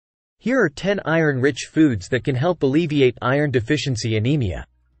Here are 10 iron-rich foods that can help alleviate iron deficiency anemia.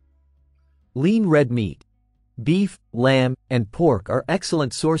 Lean red meat. Beef, lamb, and pork are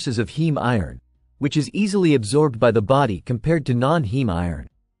excellent sources of heme iron, which is easily absorbed by the body compared to non-heme iron.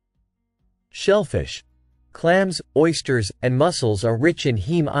 Shellfish. Clams, oysters, and mussels are rich in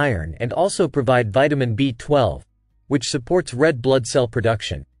heme iron and also provide vitamin B12, which supports red blood cell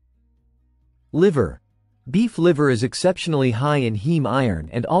production. Liver. Beef liver is exceptionally high in heme iron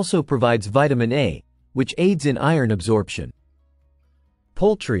and also provides vitamin A, which aids in iron absorption.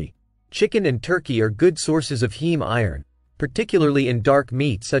 Poultry. Chicken and turkey are good sources of heme iron, particularly in dark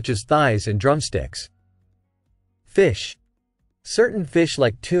meat such as thighs and drumsticks. Fish. Certain fish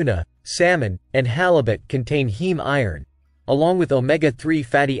like tuna, salmon, and halibut contain heme iron, along with omega-3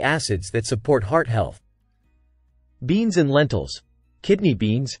 fatty acids that support heart health. Beans and lentils. Kidney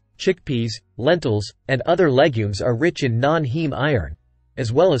beans, chickpeas, lentils, and other legumes are rich in non-heme iron,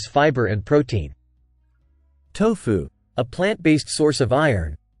 as well as fiber and protein. Tofu. A plant-based source of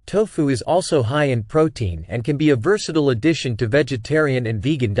iron, tofu is also high in protein and can be a versatile addition to vegetarian and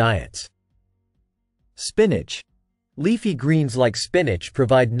vegan diets. Spinach. Leafy greens like spinach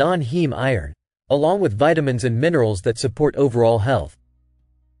provide non-heme iron, along with vitamins and minerals that support overall health.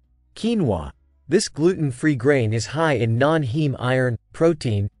 Quinoa. This gluten-free grain is high in non-heme iron,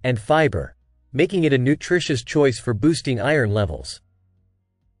 protein, and fiber, making it a nutritious choice for boosting iron levels.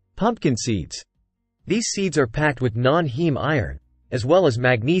 Pumpkin seeds. These seeds are packed with non-heme iron, as well as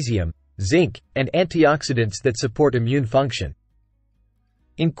magnesium, zinc, and antioxidants that support immune function.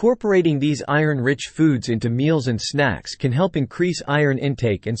 Incorporating these iron-rich foods into meals and snacks can help increase iron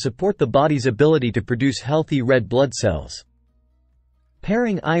intake and support the body's ability to produce healthy red blood cells.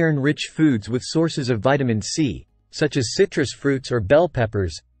 Pairing iron-rich foods with sources of vitamin C, such as citrus fruits or bell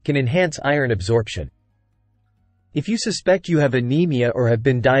peppers, can enhance iron absorption. If you suspect you have anemia or have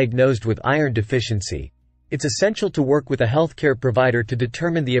been diagnosed with iron deficiency, it's essential to work with a healthcare provider to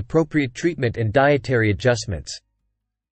determine the appropriate treatment and dietary adjustments.